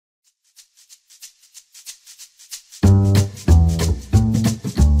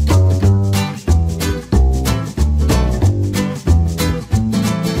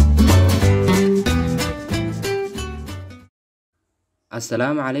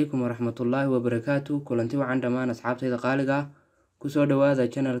السلام عليكم ورحمة الله وبركاته. كلنتي وعن دمان أصحابتي قالقة كسو دوادا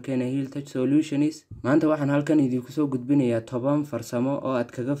channel كينا HiilTech Solutions. maanta waxaan halkan idinku soo gudbinayaa 10 farsamo oo aad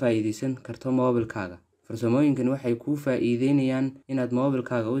kaga faa'iideysan karto moobilkaaga. farsamooyinkan waxay kuu faa'iideynayaan inaad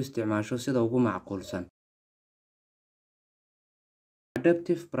moobilkaaga u isticmaasho sida ugu macquulsan.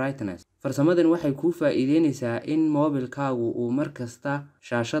 Adaptive brightness. farsamadan waxay kuu faa'iideynaysaa in moobilkaagu uu markasta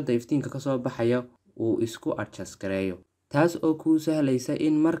shaashada iftiinka ka soo baxayo uu isku adjust gareeyo. taas oo kuu sahlaysa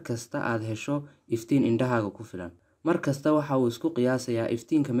in markasta aad hesho iftiin indhahaaga ku filan. markasta waxa uu isku qiyaasayaa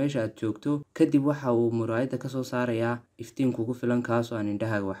iftiinka meesha aad joogto, kadib waxa uu muraayada ka soo saarayaa iftiin kugu filan kaas oo aan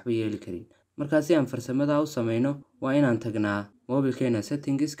indhahaaga waxba yeeli karin. marka si aan farsamada u sameeyno waa inaan tagnaa moobilkeena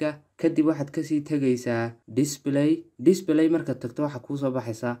settingska, kadib waxaad ka sii tagaysaa display marka tagto waxa kuu soo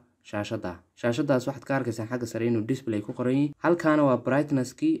baxaysa shaashadaas waxaad ka arkaysaa xagga sare inuu display ku qoran yahay. halkaana waa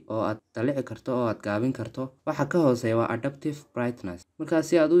brightness-kii oo aad dalici karto oo aad gaabin karto. waxa ka hooseeya waa adaptive brightness. marka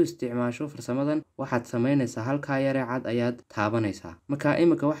si aad u isticmaasho farsamadan waxaad sameynaysaa halka yare cad ayaad taabanaysaa. marka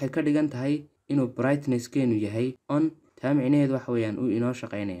imika waxay ka dhigan tahay inuu brightness-keenu yahay on. taa micnaheedu waxa weeyaan uu inoo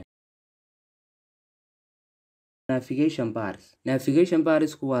shaqeynaya. navigation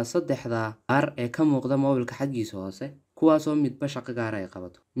bars waa saddexda bar ee ka muuqda moobilka xaggiisa hoose, kuwaas oo midba shaqo gaar ah ay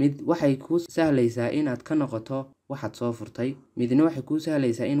qabato. mid waxay kuu sahlaysaa inaad ka noqoto waxaad soo furtay, midna waxay kuu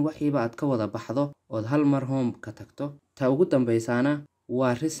sahlaysaa in waxiiba aad ka wada baxdo ood hal mar home ka tagto. ta ugu dambaysaana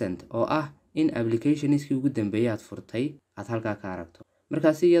waa recent oo ah in applicationskii ugu dambeeyay aad furtay aad halkaa ka aragto.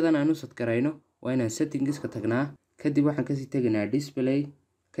 markaa si iyadan aan u sadgarayno waa inaan settingska tagnaa, kadib waxaan kasii tegaynaa display,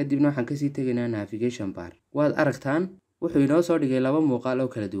 kadibna waxaan kasii tegaynaa navigation bar. waad aragtaan wuxuu inoo soo dhigay laba muuqaal oo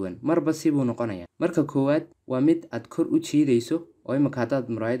kala duwan, marba si buu noqonayaa. marka koowaad waa mid aad kor u jiidayso oo imika haddaad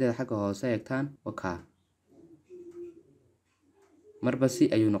muraayadda xagga hoose eegtaan wakaa marba si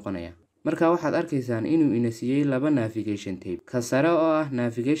ayuu noqonayaa. marka waxaad arkaysaan inuu ina siiyey laba navigation tape, ka sare oo ah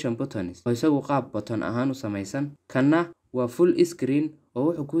navigation buttons oo isagu qaab button ahaan u samaysan, kanna waa full screen oo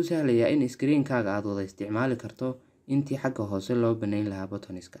wuxuu kuu sahlayaa in screenkaaga aad wada isticmaali karto intii xagga hoose loo banayn lahaa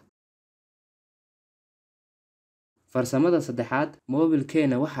buttonska. farsamada saddexaad,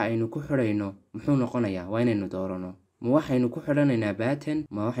 moobilkeena waxa aynu ku xidhayno muxuu noqonayaa waa inaynu doorano. ma waxaynu ku xidhanaynaa button,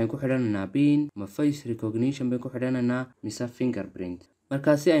 ma waxaynu ku xidhanaynaa pin, ma face recognition bay ku xidhanaynaa mise fingerprint.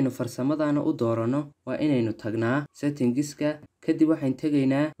 marka si aynu farsamadana u doorano waa inaynu tagnaa settingska, kadib waxaan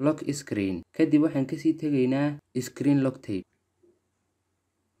tegaynaa lock screen, kadib waxaan kasii tegaynaa screen lock tape.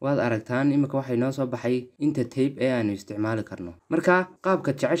 waad aragtaan imika waxay noo soo baxay inta tape ee aanu isticmaali karno. marka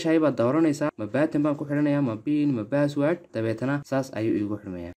qaabka jeceshahay baad dooranaysaa, ma button baan ku xidhanayaa, ma pin, ma password, dabeetana saas ayuu iigu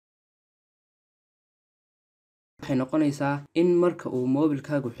xidhmayaa. waxay noqonaysaa in marka uu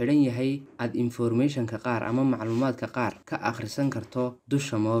moobilkaagu xidhan yahay aad informationka qaar ama macluumaadka qaar ka akhrisan karto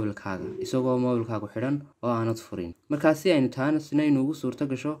dusha moobilkaaga isagoo moobilkaagu xidhan oo aanad furin. markaa si aynu taana inuugu suurto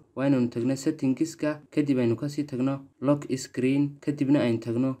gasho waa inaynu tagno settingska, kadib aynu kasii tagno lock screen, kadibna aynu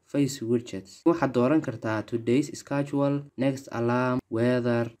tagno face widgets. waxaad dooran kartaa today's schedule, next alarm,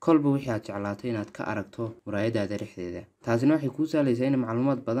 weather, kolba wixii aad jeclaato inaad ka aragto muraayadaada dhexdeeda. taasina waxay kuu sahlaysaa in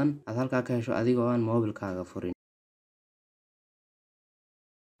macluumaad badan aad halkaa ka hesho adiga oo aan moobilkaaga furin.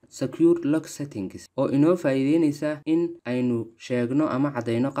 secure lock settings oo inoo faa'iideynaysa in aynu sheegno ama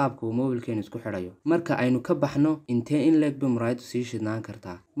cadeyno qaabka uu moobilkeenu isku xidhayo. marka aynu ka baxno intee in leeg bay muraayadu sii shidnaan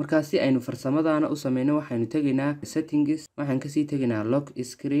kartaa. markaa si aynu farsamadaana u sameyno waxaynu tegaynaa settings, waxaan kasii tegaynaa lock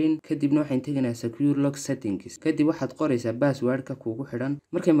screen, kadibna waxaan tegaynaa secure lock settings, kadib waxaad qoraysaa passwordka kuugu xidhan.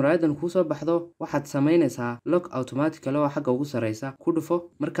 markay muraayadan kuu soo baxdo waxaad sameynaysaa lock automatically oo xagga ugu sareysa ku dhufo.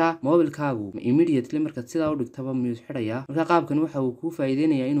 marka moobilkaagu immediately markaad sidaa u dhigtaba miyuu xidhayaa. marka qaabkan waxa uu kuu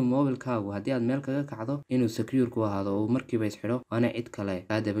faa'iideynayaa inuu moobilkaagu haddii aad meel kaga kacdo inuu secure ku ahaado oo markiiba isxidho waana cid kale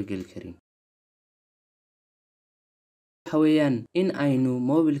kaa dabageli karin. waxa weeyaan in aynu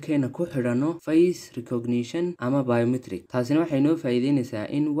moobilkeena ku xidhano face recognition ama biometric. taasina waxay noo faa'iideynaysaa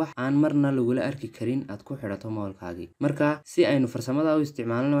in wax aan marna lagula arki karin aad ku xidhato moobilkaagii. marka si aynu farsamada u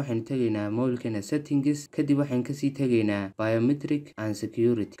isticmaalno waxaynu tegaynaa moobilkeena settings, kadib waxaan kasii tegaynaa biometric and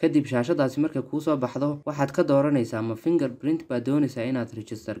security. kadib shaashadaasi markay kuu soo baxdo waxaad ka dooranaysaa ma fingerprint baad doonaysaa inaad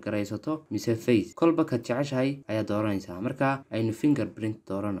register garaysato mise face, kolba kaad jeceshahay ayaad dooranaysaa. marka aynu fingerprint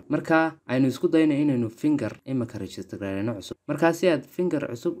doorano. marka aynu isku dayno inaynu finger imika register cusub. markaa si aad finger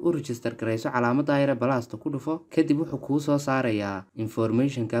cusub u register garayso calaamadda yare balasta ku dhufo, kadib wuxuu kuu soo saarayaa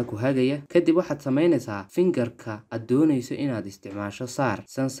informationka ku hagaya. kadib waxaad sameynaysaa fingerka aad doonayso inaad isticmaasho saar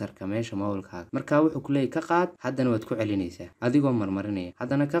sensorka meesha moobilkaaga. markaa wuxuu ku leeyahay ka qaad, haddana waad ku celinaysaa adigoo marmarinaya,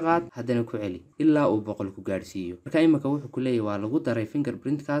 haddana ka qaad, haddana ku celi ilaa uu 100 ku gaadhsiiyo. marka imika wuxuu ku leeyahay waa lagu daray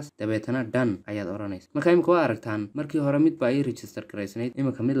fingerprintkaas, dabeetana done ayaad oranaysaa. marka imika waa aragtaan markii hore midba ay register garaysanayd,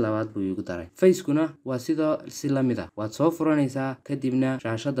 imika mid labaad buu igu daray. facekuna waa sidoo si lamid ah waad waad soo furanaysaa kadibna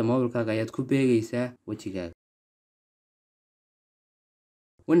shaashada moobilkaaga ayaad ku beegaysaa wejigaaga.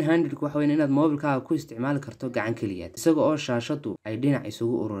 100 waxa weyn inaad moobilkaaga ku isticmaali karto gacan kaliya isaga oo shaashadu ay dhinac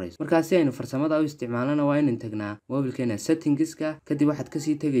isugu ururayso. marka si aynu farsamada u isticmaalana waa inaan tagnaa moobilkeena settingska kadib waxaad ka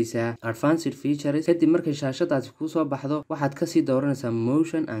sii tagaysaa advanced features kadib markay shaashadaasi ku soo baxdo waxaad ka sii dooranaysaa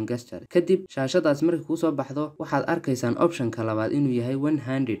motion and gesture kadib shaashadaasi markay ku soo baxdo waxaad arkaysaan optionka labaad inuu yahay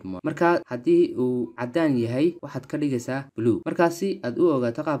 100 mode. marka hadii uu cadaan yahay waxaad ka dhigaysaa blue. marka si aad u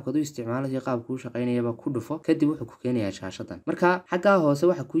ogaato qaabka u isticmaalayso qaabka uu shaqeynayaba ku dhufo kadib wuxuu ku keenayaa shaashadan. marka xagga hoose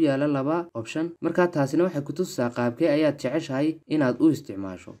waxa ku yaala laba option. marka taasina waxay ku tusaa qaabkee ayaad jeceshahay inaad u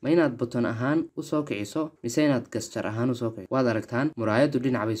isticmaasho, ma inaad button ahaan u soo kiciso mise inaad gesture ahaan u soo kiciso. waad aragtaan muraayadu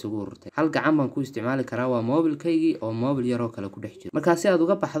dhinac bay isugu ururtay. hal gacan baan ku isticmaali karaa waa moobilkaygii oo moobil yar oo kale ku dhex jiro. marka si aad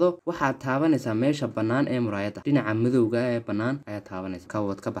uga baxdo waxaad taabanaysaa meesha bannaan ee muraayada dhinaca madowga ee bannaan ayaa taabanaysa ka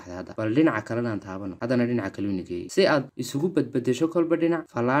wad ka baxday hadda bal dhinaca kalena aan taabano haddana dhinaca kale u nigeeyay. si aad isugu badbadasho kolba dhinac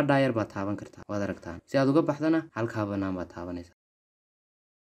falaadha yar baad taaban kartaa. waad aragtaan si aad uga baxdana halkaa bannaan baad taabanaysaa.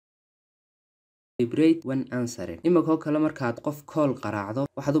 vibrate when answered. imika kale markaad qof call qaraacdo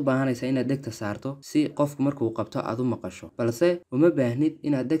waxaad u baahanaysaa inaad dhegta saarto si qofku markuu qabto aad u maqasho, balse uma baahnid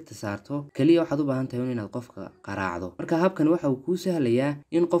inaad dhegta saarto kaliya waxaad u baahan tahay inaad qofka qaraacdo. marka habkan waxa uu kuu sahlayaa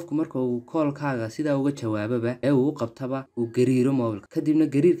in qofku marka uu callkaaga sidaa uga jawaababa ee uu qabtaba uu gariiro moobilka kadibna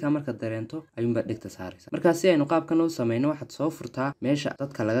gariirka marka dareento ayuunba dhegta saaraysa. marka si aynu qaabkan u sameeyno waxaad soo furtaa meesha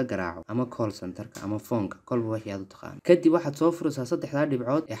dadka laga garaaco ama call centerka ama foonka kolba wixii aad u taqaan. kadib waxaad soo furaysaa saddexda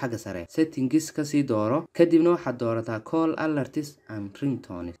dhibcood ee xagga sare settingska sii dooro kadibna waxaad doorataa call alerts and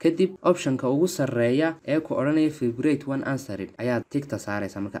ringtones kadib optionka ugu sareeya ee ku oranaya vibrate when answered ayaad tigta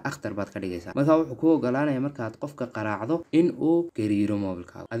saaraysaa. marka akhtar baad ka dhigaysaa. marka wuxuu ku ogolaanayaa markaad qofka qaraacdo in uu gariiro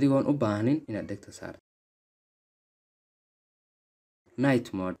moobilkaaga adigoon u baahnin inaad dhegta saarto.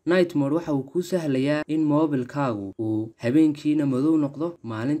 night mode waxa uu ku sahlayaa in moobilkaagu uu habeenkiina madow noqdo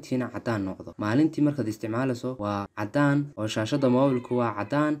maalintiina cadaan noqdo. maalintii markaad isticmaalayso waa cadaan oo shaashada moobilku waa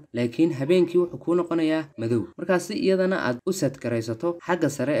cadaan laakiin habeenkii wuxuu ku noqonayaa madow. markaas si iyadana aad u set garaysato xagga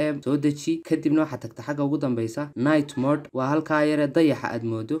sare ee soo deji kadibna waxaad tagtaa xagga ugu dambaysa night mode waa halkaa yare dayaxa aad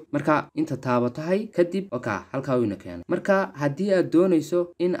moodo. marka inta taabatahay kadib halkaa wayna keenay. marka haddii aad doonayso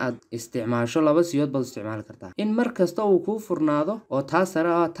in aad isticmaasho laba siyood baad isticmaali kartaa in mar kasta uu kuu furnaado oo taas sare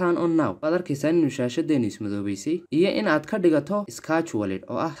ah turn on now waad arkaysaa inuu shaashadeenu ismadoobaysay iyo in aad ka dhigato scheduled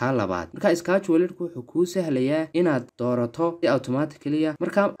oo ah taa labaad. marka scheduled wuxuu kuu sahlayaa inaad doorato si automatically.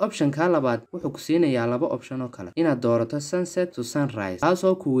 marka optionka labaad wuxuu ku siinayaa laba option oo kale inaad doorato sunset to sunrise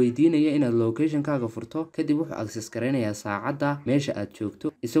taasoo ku weydiinaya inaad locationkaaga furto kadib wuxuu access gareynayaa saacadda meesha aad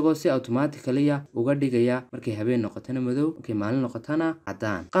joogto isagoo si automatically uga dhigaya markay habeen noqotana madow markay maalin noqotana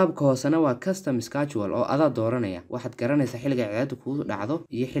cadaan. qaabka hoosena waa custom schedule oo adaa dooranaya. waxaad garanaysaa xilliga ciyaarta ku dhacdo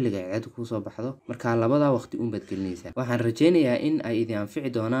iyo xilliga ciyaarta ku soo baxdo marka labada waqti uun bad gelinaysaa. waxaan rajaynayaa in ay idin anfici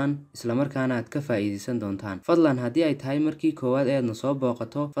doonaan isla markaana aad ka faa'iideysan doontaan. fadlan haddii ay tahay markii koowaad ee aad soo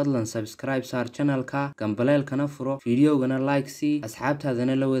booqato fadlan subscribe saar channelka gambaleelkana furo videogana like si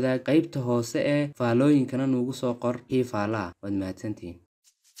asxaabtaadana la wadaag qaybta hoose ee faalooyinkana nuugu soo qor faalaha. waad mahadsantihiin.